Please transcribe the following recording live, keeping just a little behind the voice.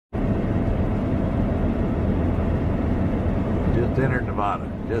Just entered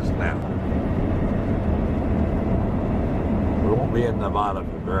Nevada, just now. We won't be in Nevada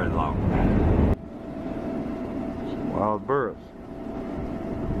for very long. Some wild burros.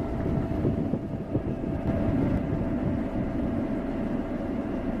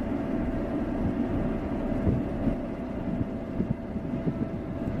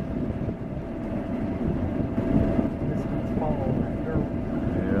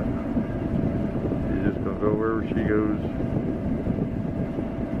 Go wherever she goes.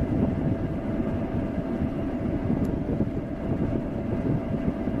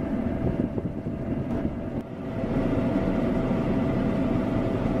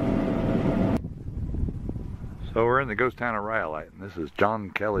 So we're in the ghost town of Ryolite, and this is John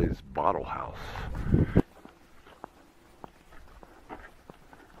Kelly's bottle house.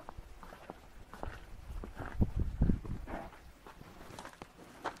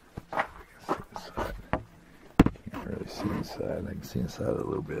 See inside. I can see inside a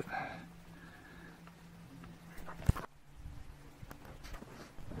little bit.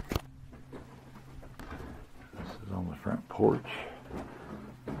 This is on the front porch.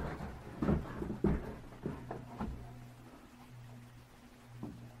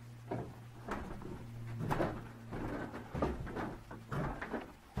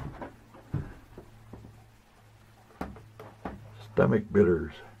 Stomach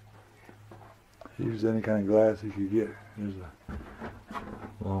bitters. Use any kind of glass you could get. There's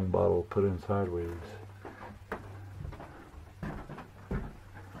a long bottle put in sideways.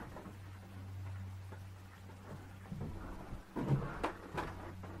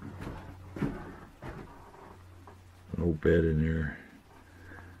 An old bed in there.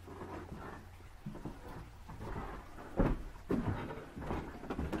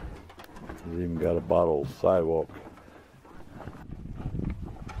 There's even got a bottle sidewalk.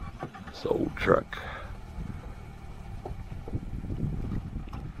 This old truck.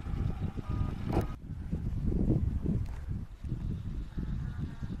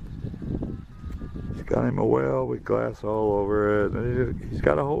 He's got him a well with glass all over it. He's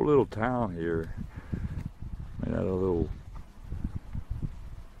got a whole little town here. Made out of a little,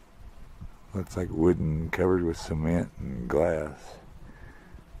 looks like wooden, covered with cement and glass.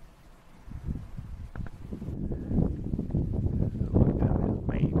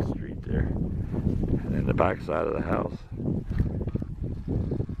 And then the back side of the house,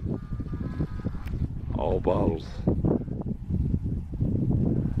 all bottles.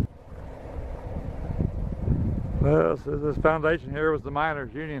 Well, so this foundation here was the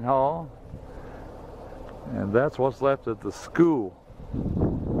Miners Union Hall, and that's what's left at the school.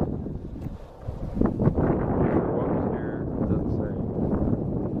 What was here, it doesn't say.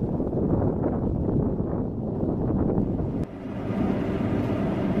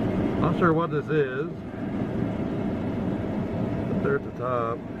 Not sure what this is, but there at the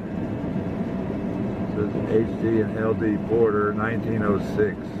top it says HD and LD Porter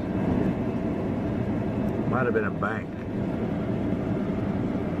 1906. Might have been a bank.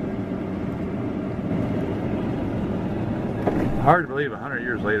 Hard to believe 100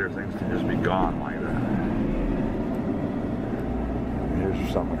 years later things can just be gone like that.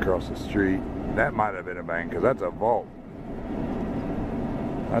 Here's something across the street. That might have been a bank, because that's a vault.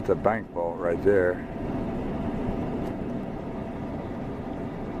 That's a bank vault right there.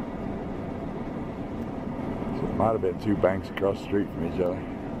 So it might have been two banks across the street from each other.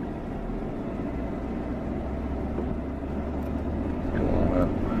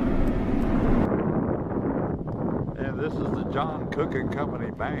 And this is the John Cook and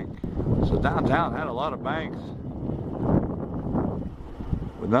Company Bank. So downtown had a lot of banks,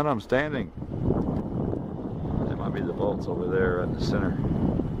 but none of them standing. That might be the vaults over there in the center.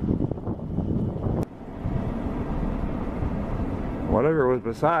 Whatever was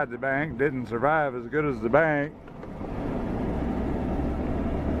beside the bank didn't survive as good as the bank.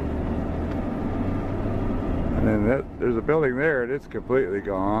 And then there's a building there and it's completely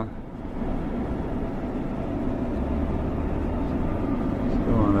gone. What's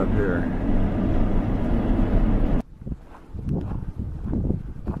going up here?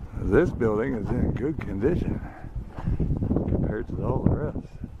 This building is in good condition compared to all the rest.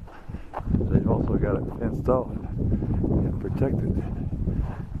 They've also got it fenced off and protected.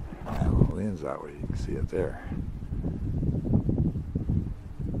 A little lens out where you can see it there.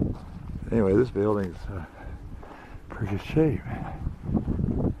 Anyway, this building's pretty good shape.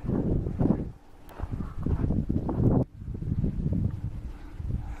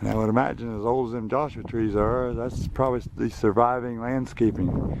 And I would imagine, as old as them Joshua trees are, that's probably the surviving landscaping.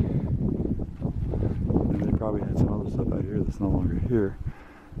 And they probably had some other stuff out here that's no longer here.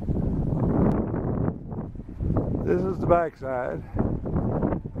 This is the back side.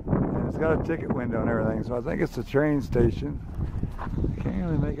 And it's got a ticket window and everything, so I think it's a train station. I can't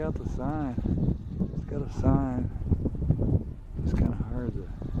really make out the sign. It's got a sign. It's kind of hard to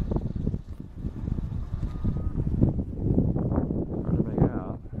make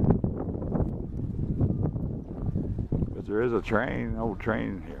out. But there is a train, old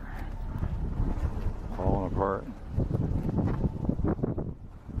train here. Falling apart.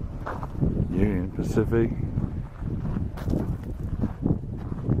 Union Pacific.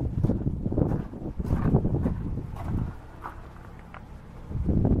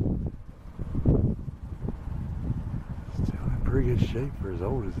 Still in pretty good shape for as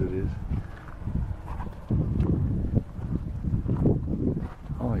old as it is.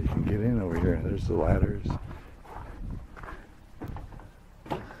 Oh, you can get in over here. There's the ladders.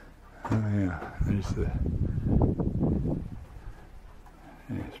 Oh yeah, there's the...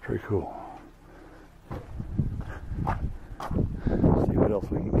 Yeah, it's pretty cool. See what else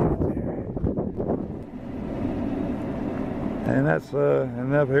we can get in there. And that's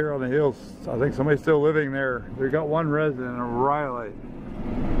and up here on the hills, I think somebody's still living there. They got one resident of Ryolite.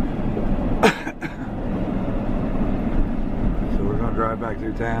 So we're gonna drive back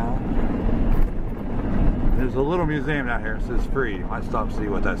through town. There's a little museum down here. It says free. Might stop and see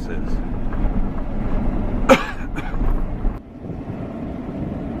what that says.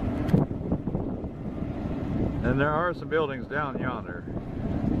 And there are some buildings down yonder.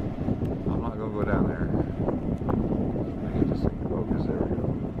 I'm not gonna go down there. I get this thing to focus. There we go.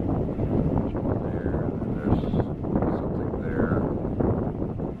 There's one there, and then there's something there.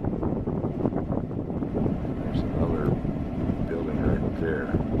 There's another building right there.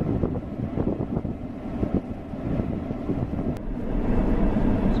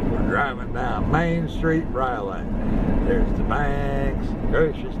 So we're driving down Main Street, Ryolite. There's the banks,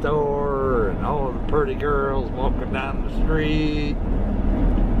 grocery store, and all the pretty girls walking down the street,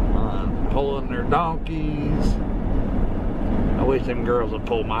 pulling their donkeys. I wish them girls would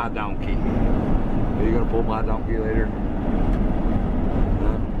pull my donkey. Are you gonna pull my donkey later?